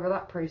 or however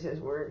that process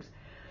works.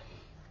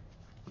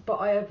 But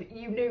I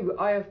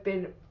have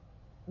been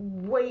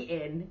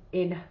waiting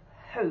in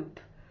hope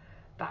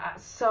that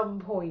at some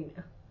point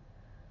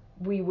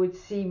we would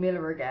see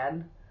Miller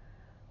again,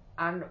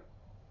 and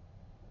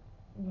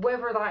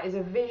whether that is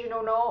a vision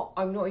or not,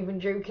 I'm not even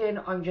joking.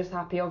 I'm just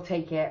happy. I'll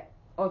take it.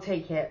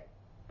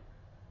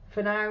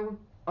 For now,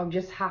 I'm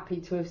just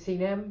happy to have seen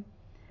him.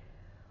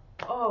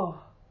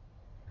 Oh,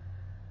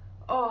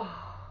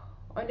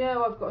 I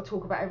know I've got to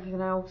talk about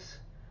everything else,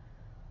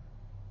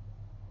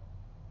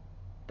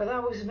 but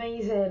that was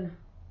amazing.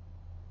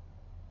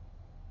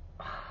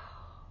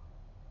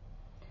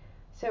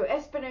 So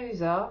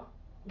Espinosa,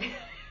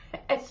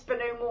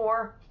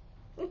 Espinomore,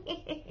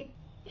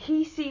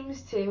 he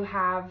seems to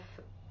have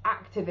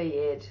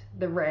activated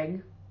the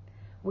ring,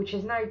 which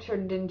has now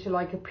turned into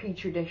like a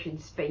petri dish in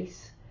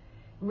space.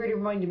 Really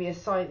reminded me of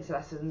science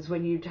lessons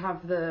when you'd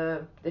have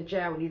the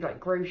gel and you'd like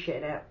grow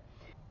shit in it,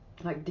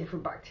 like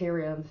different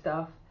bacteria and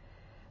stuff.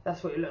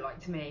 That's what it looked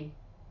like to me.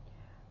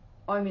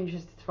 I'm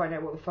interested to find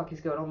out what the fuck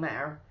is going on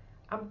there.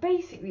 And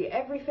basically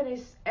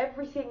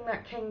everything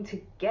that came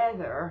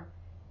together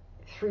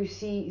through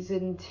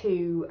season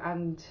 2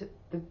 and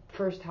the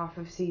first half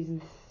of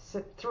season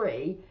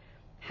 3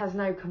 has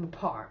now come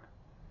apart.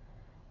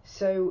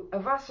 So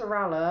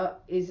Avasarala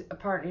is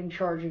apparently in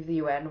charge of the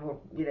UN, or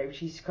you know,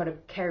 she's kind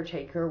of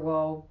caretaker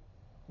while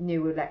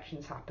new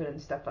elections happen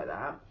and stuff like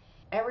that.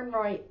 Erin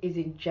Wright is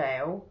in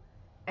jail.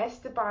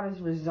 Esteban has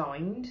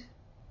resigned.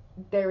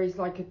 There is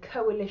like a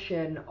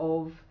coalition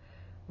of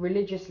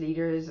religious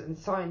leaders and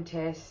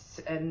scientists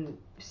and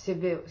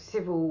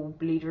civil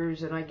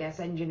leaders and I guess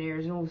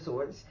engineers and all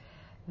sorts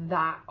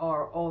that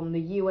are on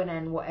the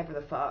UNN whatever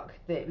the fuck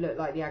that look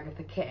like the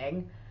Agatha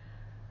King.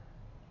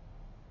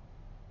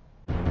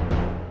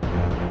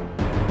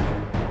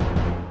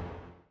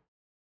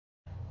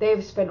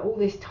 They've spent all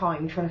this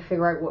time trying to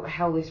figure out what the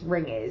hell this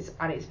ring is,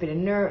 and it's been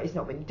inert, it's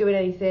not been doing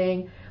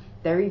anything.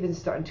 They're even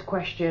starting to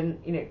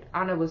question, you know,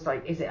 Anna was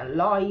like, is it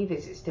alive?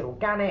 Is it still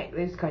organic?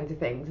 Those kinds of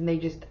things, and they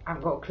just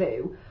haven't got a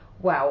clue.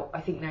 Well,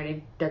 I think now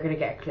they're going to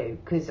get a clue,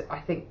 because I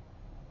think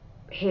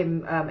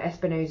him,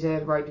 Espinosa,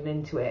 riding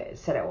into it,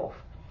 set it off.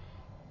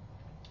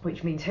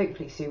 Which means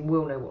hopefully soon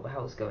we'll know what the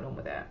hell's going on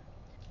with it.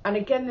 And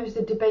again, there's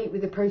the debate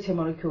with the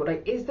protomolecule.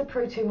 Like, is the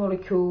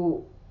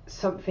protomolecule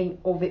something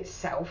of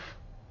itself?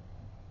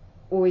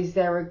 Or is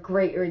there a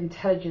greater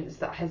intelligence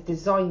that has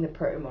designed the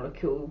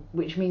protomolecule,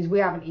 which means we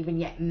haven't even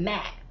yet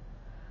met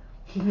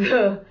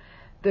the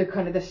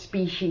kind of the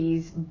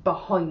species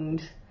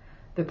behind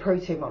the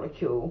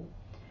protomolecule,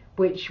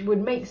 which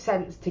would make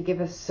sense to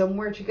give us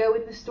somewhere to go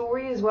in the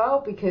story as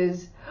well,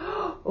 because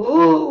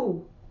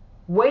oh,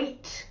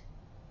 wait,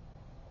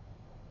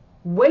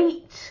 what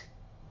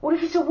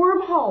if it's a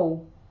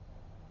wormhole?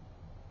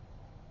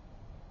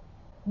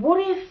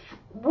 What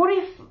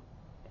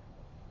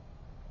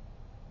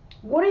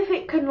if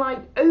it can like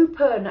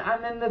open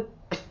and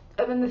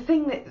then the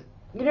thing that,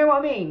 you know what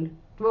I mean?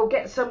 We'll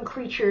get some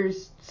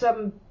creatures,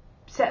 some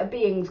set of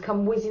beings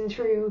come whizzing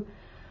through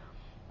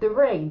the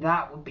ring.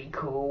 That would be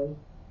cool.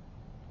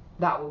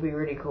 That would be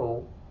really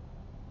cool.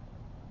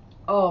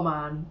 Oh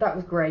man, that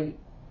was great.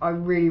 I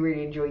really,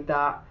 really enjoyed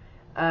that.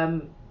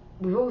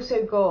 We've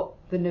also got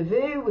the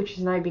Nauvoo, which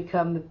has now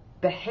become the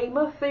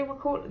Behemoth. They were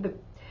called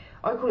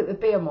I call it the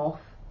Behemoth.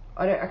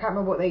 I can't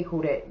remember what they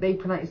called it. They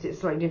pronounced it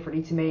slightly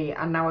differently to me,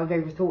 and now I've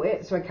overthought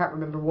it, so I can't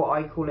remember what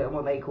I call it and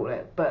what they call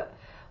it. But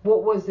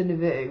what was the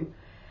Nauvoo?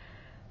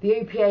 The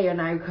OPA are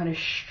now kind of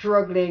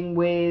struggling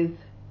with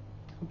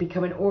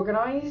becoming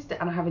organised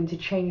and having to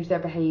change their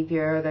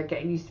behaviour. They're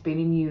getting used to being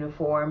in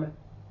uniform.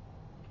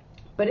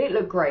 But it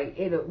looked great.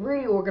 It looked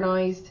really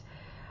organised.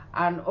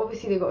 And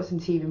obviously they got some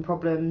teething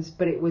problems,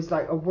 but it was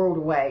like a world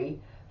away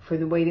from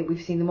the way that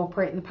we've seen them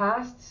operate in the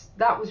past.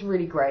 That was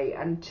really great.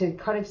 And to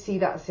kind of see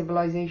that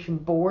civilization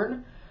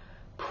born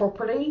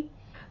properly.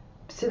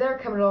 So they're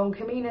coming along.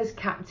 Kamina's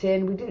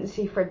captain. We didn't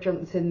see Fred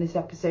Johnson this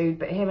episode,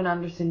 but him and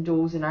Anderson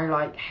Dawes are now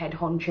like head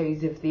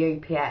honchos of the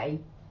OPA.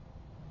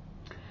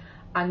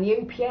 And the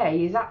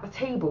OPA is at the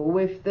table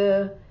with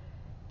the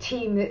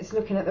team that's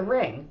looking at the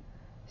ring.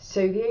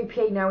 So the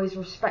OPA now is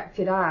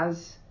respected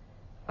as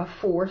a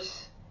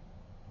force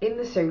in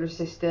the solar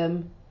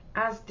system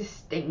as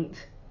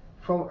distinct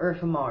from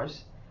Earth and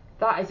Mars.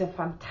 That is a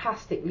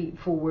fantastic leap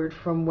forward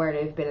from where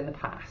they've been in the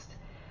past.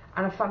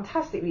 And a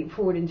fantastic leap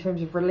forward in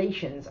terms of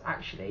relations,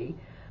 actually.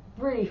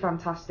 Really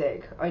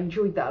fantastic. I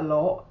enjoyed that a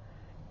lot.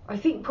 I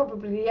think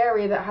probably the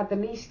area that had the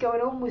least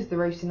going on was the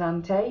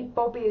Rocinante.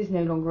 Bobby is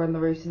no longer on the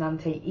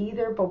Rocinante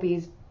either. Bobby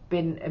has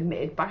been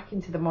admitted back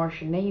into the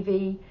Martian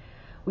Navy.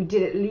 We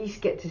did at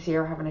least get to see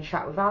her having a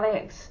chat with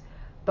Alex,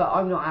 but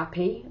I'm not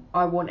happy.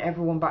 I want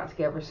everyone back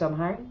together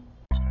somehow.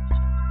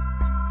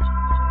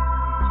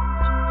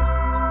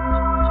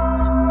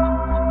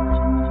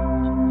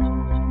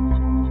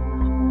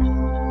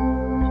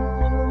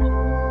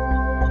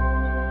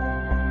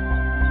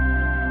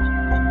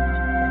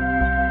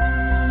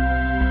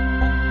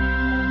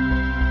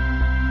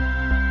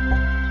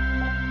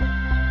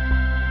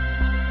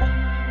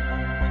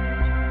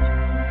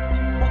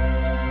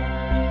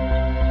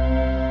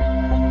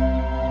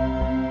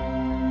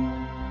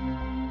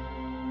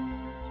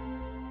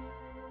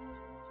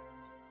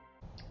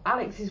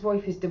 Alex's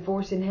wife is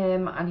divorcing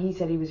him, and he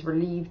said he was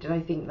relieved, and I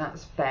think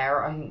that's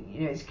fair. I think,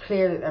 it's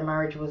clear that their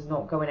marriage was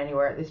not going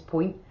anywhere at this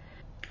point,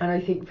 and I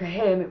think for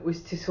him it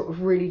was to sort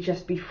of really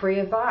just be free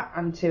of that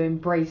and to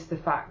embrace the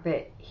fact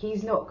that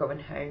he's not going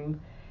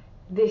home.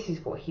 This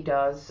is what he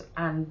does,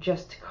 and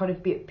just to kind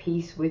of be at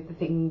peace with the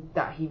thing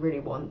that he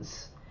really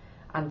wants,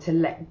 and to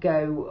let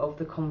go of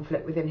the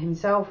conflict within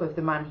himself of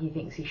the man he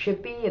thinks he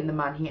should be and the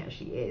man he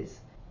actually is.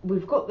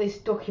 We've got this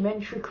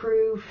documentary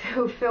crew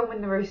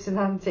filming the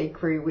Rocinante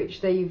crew, which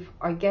they've,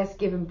 I guess,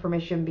 given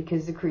permission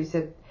because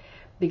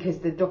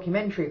the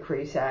documentary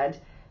crew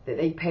said that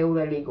they pay all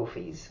their legal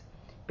fees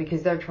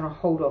because they're trying to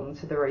hold on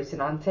to the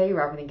Rocinante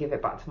rather than give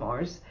it back to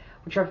Mars,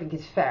 which I think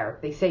is fair.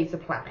 They saved the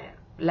planet.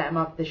 Let them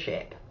have the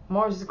ship.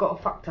 Mars has got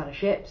a fuck ton of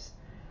ships.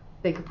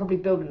 They could probably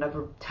build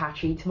another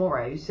Tachi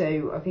tomorrow,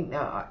 so I think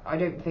that I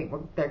don't think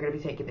they're going to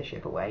be taking the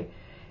ship away.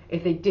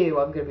 If they do,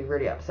 I'm going to be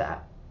really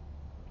upset.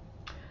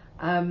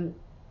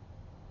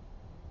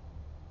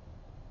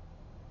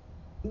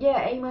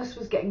 Yeah, Amos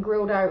was getting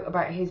grilled out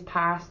about his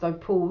past. I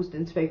paused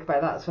and spoke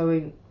about that,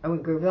 so I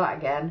won't go over that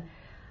again.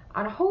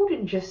 And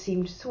Holden just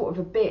seemed sort of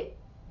a bit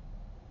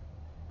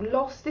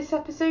lost this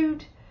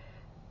episode.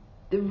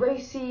 The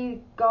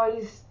Roci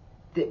guys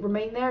that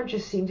remain there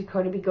just seem to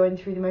kind of be going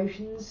through the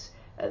motions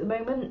at the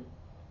moment,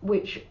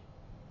 which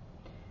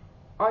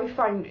I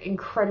find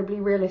incredibly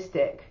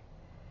realistic,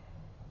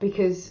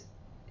 because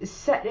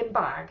settling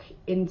back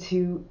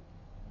into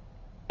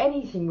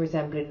anything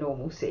resembling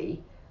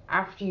normalcy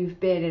after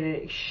you've been in an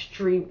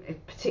extreme,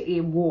 particularly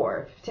in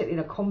war, particularly in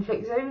a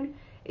conflict zone,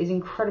 is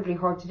incredibly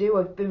hard to do.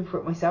 I've been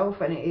through it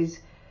myself, and it is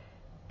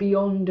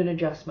beyond an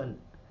adjustment,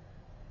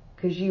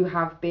 because you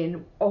have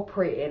been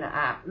operating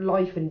at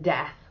life and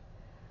death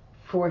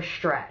for a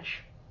stretch,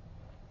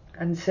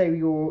 and so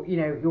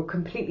you're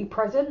completely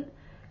present.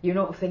 You're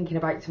not thinking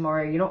about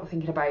tomorrow. You're not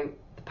thinking about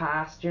the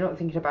past. You're not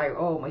thinking about,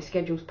 oh, my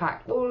schedule's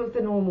packed. All of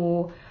the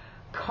normal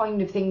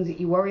kind of things that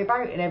you worry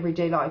about in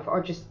everyday life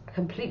are just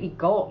completely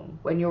gone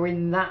when you're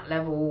in that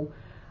level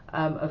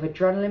of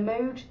adrenaline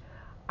mode.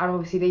 And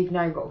obviously they've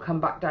now got to come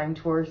back down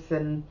to earth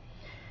and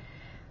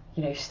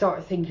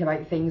start thinking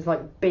about things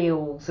like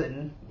bills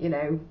and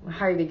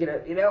how they're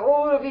gonna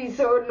all of these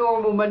sort of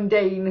normal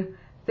mundane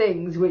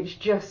things which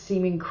just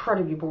seem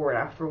incredibly boring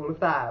after all of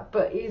that,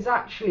 but is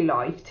actually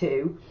life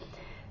too.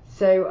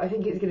 So I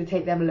think it's going to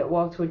take them a little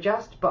while to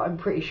adjust, but I'm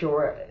pretty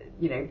sure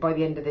by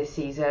the end of this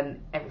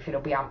season, everything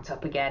will be amped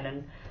up again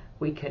and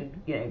we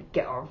can,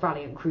 get our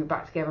valiant crew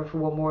back together for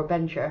one more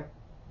adventure.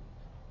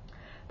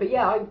 But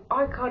yeah,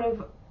 I kind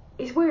of,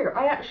 it's weird.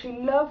 I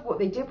actually love what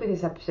they did with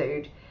this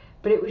episode,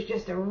 but it was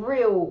just a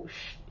real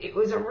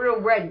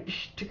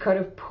wrench to kind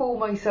of pull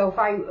myself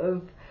out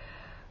of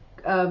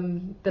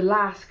the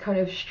last kind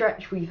of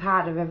stretch we've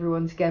had of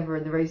everyone together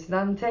in the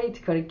Rocinante,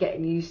 to kind of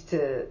getting used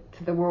to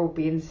the world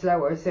being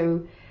slower.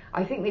 So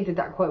I think they did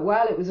that quite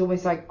well. It was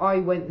almost like I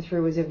went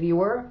through as a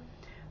viewer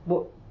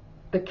what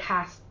the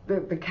cast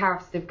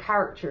of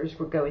characters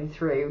were going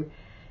through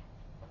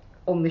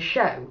on the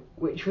show,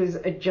 which was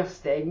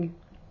adjusting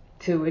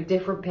to a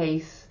different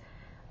pace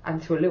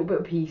and to a little bit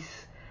of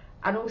peace,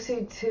 and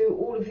also to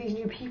all of these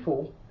new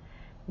people.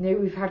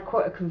 We've had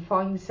quite a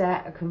confined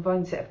set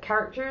of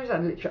characters,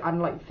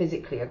 and like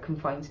physically a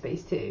confined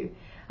space too,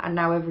 and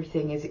now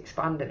everything is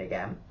expanding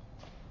again.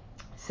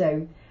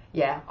 So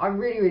yeah, I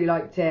really, really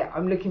liked it.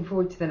 I'm looking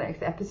forward to the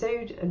next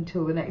episode.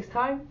 Until the next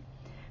time,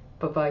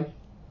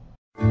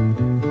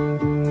 bye-bye.